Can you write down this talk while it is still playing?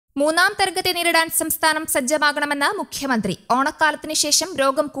മൂന്നാം തരംഗത്തെ നേരിടാൻ സംസ്ഥാനം സജ്ജമാകണമെന്ന് മുഖ്യമന്ത്രി. ഓണക്കാലത്തിന് ശേഷം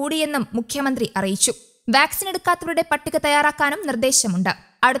രോഗം കൂടിയെന്നും മുഖ്യമന്ത്രി അറിയിച്ചു. വാക്സിൻ എടുക്കാത്തവരുടെ പട്ടിക തയ്യാറാക്കാനും നിർദ്ദേശമുണ്ട്.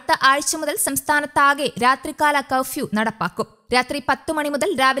 അടുത്ത ആഴ്ച മുതൽ സംസ്ഥാനത്താകെ രാത്രികാല കർഫ്യൂ നടപ്പാക്കും. രാത്രി 10 മണി മുതൽ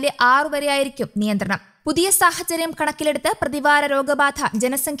രാവിലെ 6 വരെയായിരിക്കും നിയന്ത്രണം. പുതിയ സാഹചര്യം കണക്കിലെടുത്ത് പ്രതിവാര രോഗബാധ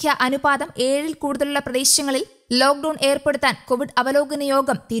ജനസംഖ്യാ അനുപാതം 7-ൽ കൂടുതലുള്ള പ്രദേശങ്ങളിൽ ലോക്ഡൌൺ ഏർപ്പെടുത്താൻ കോവിഡ് അവലോകന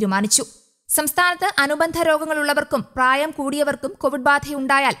യോഗം തീരുമാനിച്ചു. സംസ്ഥാനത്ത് അനുബന്ധ രോഗങ്ങളുള്ളവർക്കും പ്രായം കൂടിയവർക്കും കോവിഡ്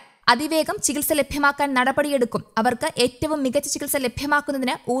ബാധയുണ്ടായാൽ അതിവേഗം ചികിത്സ ലഭ്യമാക്കാൻ നടപടിയെടുക്കും. അവർക്ക് ഏറ്റവും മികച്ച ചികിത്സ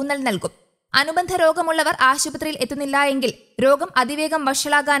ലഭ്യമാക്കുന്നതിന് ഊന്നൽ നൽകും. അനുബന്ധ രോഗമുള്ളവർ ആശുപത്രിയിൽ എത്തുന്നില്ല എങ്കിൽ രോഗം അതിവേഗം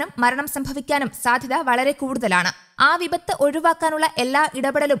വഷളാകാനും മരണം സംഭവിക്കാനും സാധ്യത വളരെ കൂടുതലാണ്. ആ വിപത്ത് ഒഴിവാക്കാനുള്ള എല്ലാ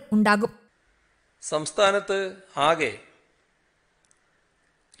ഇടപെടലും ഉണ്ടാകും. സംസ്ഥാനത്ത് ആകെ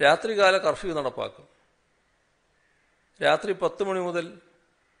രാത്രികാല കർഫ്യൂ നടപ്പാക്കും. രാത്രി 10 മണി മുതൽ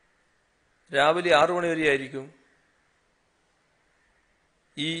രാവിലെ 6 മണി വരെയായിരിക്കും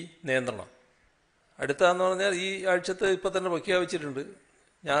ഈ നിയന്ത്രണം. അടുത്താന്ന് പറഞ്ഞാൽ ഈ ആഴ്ചത്തെ ഇപ്പം തന്നെ പ്രഖ്യാപിച്ചിട്ടുണ്ട്.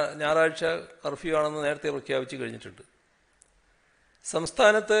 ഞായറാഴ്ച കർഫ്യൂ ആണെന്ന് നേരത്തെ പ്രഖ്യാപിച്ചു കഴിഞ്ഞിട്ടുണ്ട്.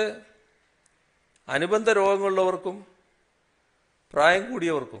 സംസ്ഥാനത്ത് അനുബന്ധ രോഗങ്ങളുള്ളവർക്കും പ്രായം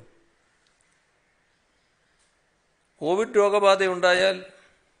കൂടിയവർക്കും കോവിഡ് രോഗബാധയുണ്ടായാൽ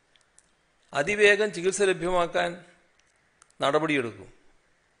അതിവേഗം ചികിത്സ ലഭ്യമാക്കാൻ നടപടിയെടുക്കും.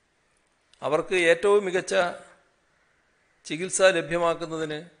 അവർക്ക് ഏറ്റവും മികച്ച ചികിത്സ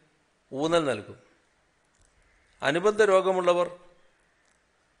ലഭ്യമാക്കുന്നതിന് ഊന്നൽ നൽകും. അനുബന്ധ രോഗമുള്ളവർ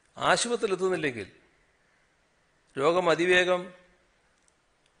ആശുപത്രിയിലെത്തുന്നില്ലെങ്കിൽ രോഗം അതിവേഗം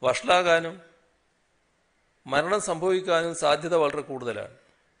വഷളാകാനും മരണം സംഭവിക്കാനും സാധ്യത വളരെ കൂടുതലാണ്.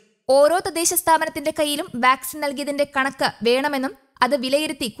 ഓരോ തദ്ദേശ സ്ഥാപനത്തിന്റെ കയ്യിലും വാക്സിൻ നൽകിയതിന്റെ കണക്ക് വേണമെന്നും അത്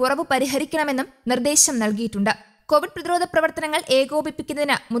വിലയിരുത്തി കുറവ് പരിഹരിക്കണമെന്നും നിർദ്ദേശം നൽകിയിട്ടുണ്ട്. കോവിഡ് പ്രതിരോധ പ്രവർത്തനങ്ങൾ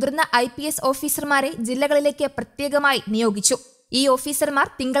ഏകോപിപ്പിക്കുന്നതിന് മുതിർന്ന IPS ഓഫീസർമാരെ ജില്ലകളിലേക്ക് പ്രത്യേകമായി നിയോഗിച്ചു. ഈ ഓഫീസർമാർ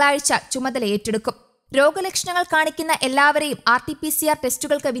തിങ്കളാഴ്ച ചുമതല ഏറ്റെടുക്കും. രോഗലക്ഷണങ്ങൾ കാണിക്കുന്ന എല്ലാവരെയും RT-PCR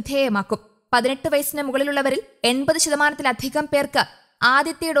ടെസ്റ്റുകൾക്ക് വിധേയമാക്കും. 18 വയസ്സിന് മുകളിലുള്ളവരിൽ 80%-ലധികം പേർക്ക്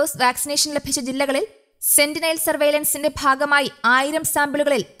ആദ്യത്തെ ഡോസ് വാക്സിനേഷൻ ലഭിച്ച ജില്ലകളിൽ സെന്റിനൈൽ സർവൈലൻസിന്റെ ഭാഗമായി 1000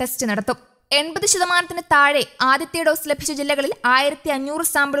 സാമ്പിളുകളിൽ ടെസ്റ്റ് നടത്തും. 80%-ന് താഴെ ആദ്യത്തെ ഡോസ് ലഭിച്ച ജില്ലകളിൽ 1500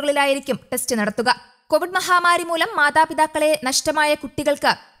 സാമ്പിളുകളിലായിരിക്കും ടെസ്റ്റ് നടത്തുക. കോവിഡ് മഹാമാരി മൂലം മാതാപിതാക്കളെ നഷ്ടമായ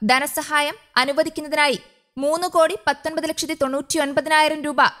കുട്ടികൾക്ക് ധനസഹായം അനുവദിക്കുന്നതിനായി 3,19,99,000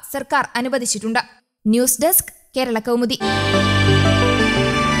 രൂപ സർക്കാർ അനുവദിച്ചിട്ടുണ്ട്. News desk, Kerala Kaumudi.